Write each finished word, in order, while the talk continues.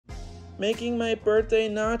making my birthday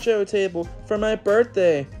nacho table for my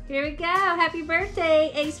birthday. Here we go. Happy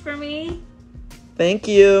birthday, Ace for me. Thank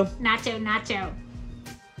you. Nacho, Nacho.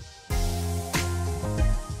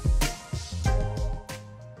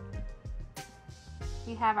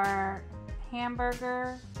 We have our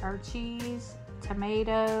hamburger, our cheese,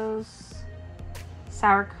 tomatoes,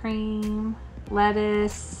 sour cream,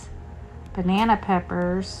 lettuce, banana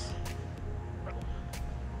peppers,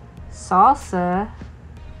 salsa,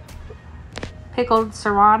 pickled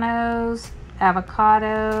serranos,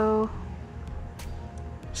 avocado,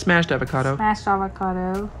 Smashed avocado.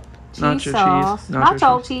 cheese Nacho sauce, cheese.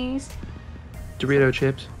 Nacho cheese. Dorito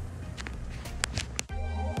chips.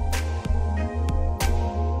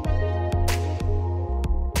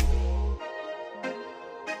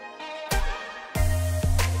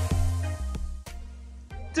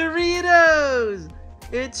 Doritos!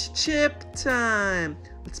 It's chip time!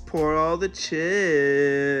 Let's pour all the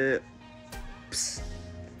chips.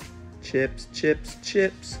 Chips, chips,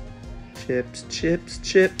 chips. Chips, chips,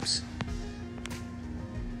 chips.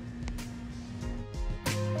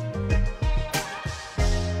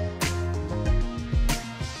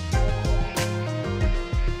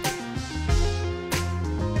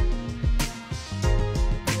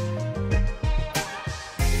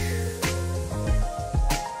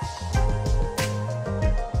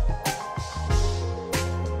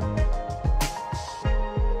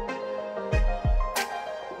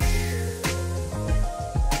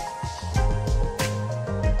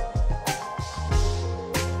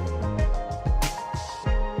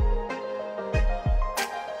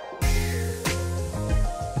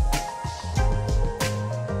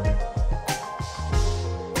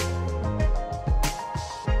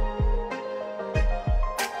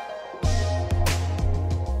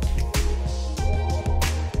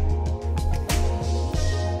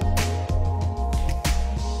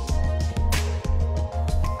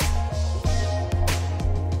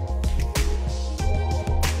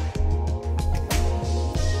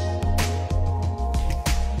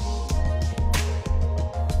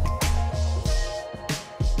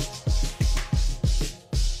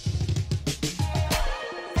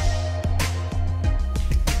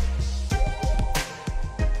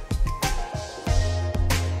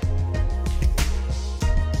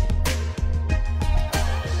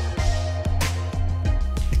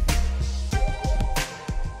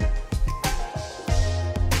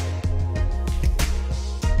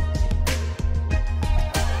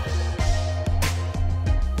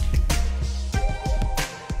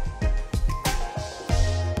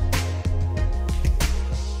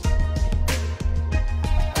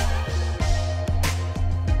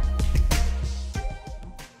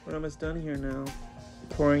 We're almost done here now.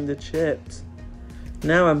 Pouring the chips.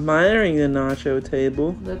 Now admiring the nacho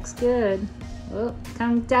table. Looks good. Well,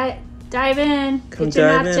 come dive in. Come Get your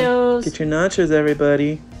dive nachos. in. Get your nachos,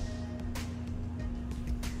 everybody.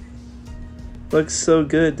 Looks so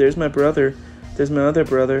good. There's my brother. There's my other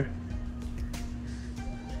brother.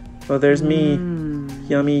 Oh, there's me.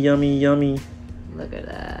 Yummy, yummy, yummy. Look at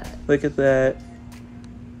that. Look at that.